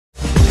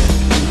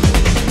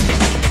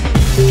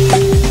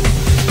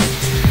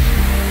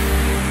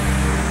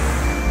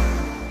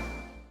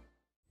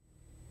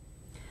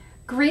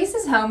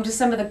home to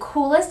some of the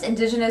coolest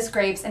indigenous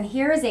grapes, and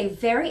here is a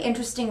very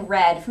interesting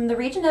red from the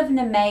region of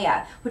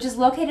Nemea, which is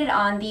located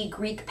on the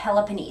Greek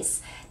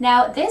Peloponnese.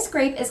 Now, this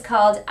grape is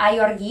called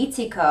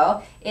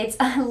Aghiorghitiko. It's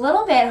a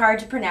little bit hard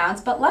to pronounce,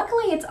 but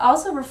luckily it's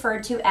also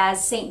referred to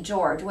as St.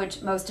 George,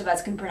 which most of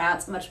us can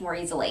pronounce much more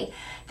easily.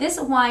 This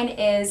wine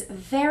is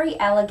very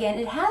elegant.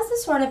 It has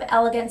this sort of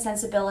elegant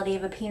sensibility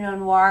of a Pinot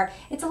Noir.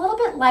 It's a little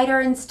bit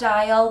lighter in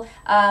style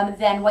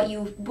than what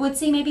you would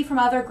see maybe from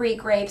other Greek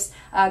grapes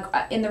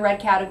in the red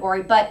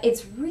category, but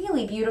it's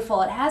really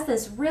beautiful. It has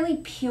this really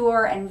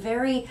pure and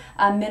very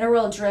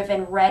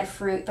mineral-driven red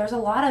fruit. There's a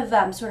lot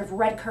of sort of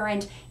red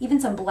currant, even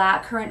some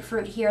black currant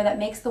fruit here that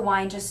makes the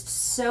wine just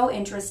so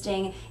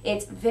interesting.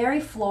 It's very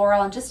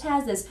floral and just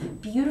has this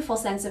beautiful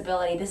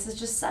sensibility. This is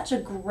just such a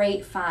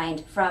great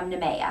find from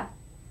Nemea.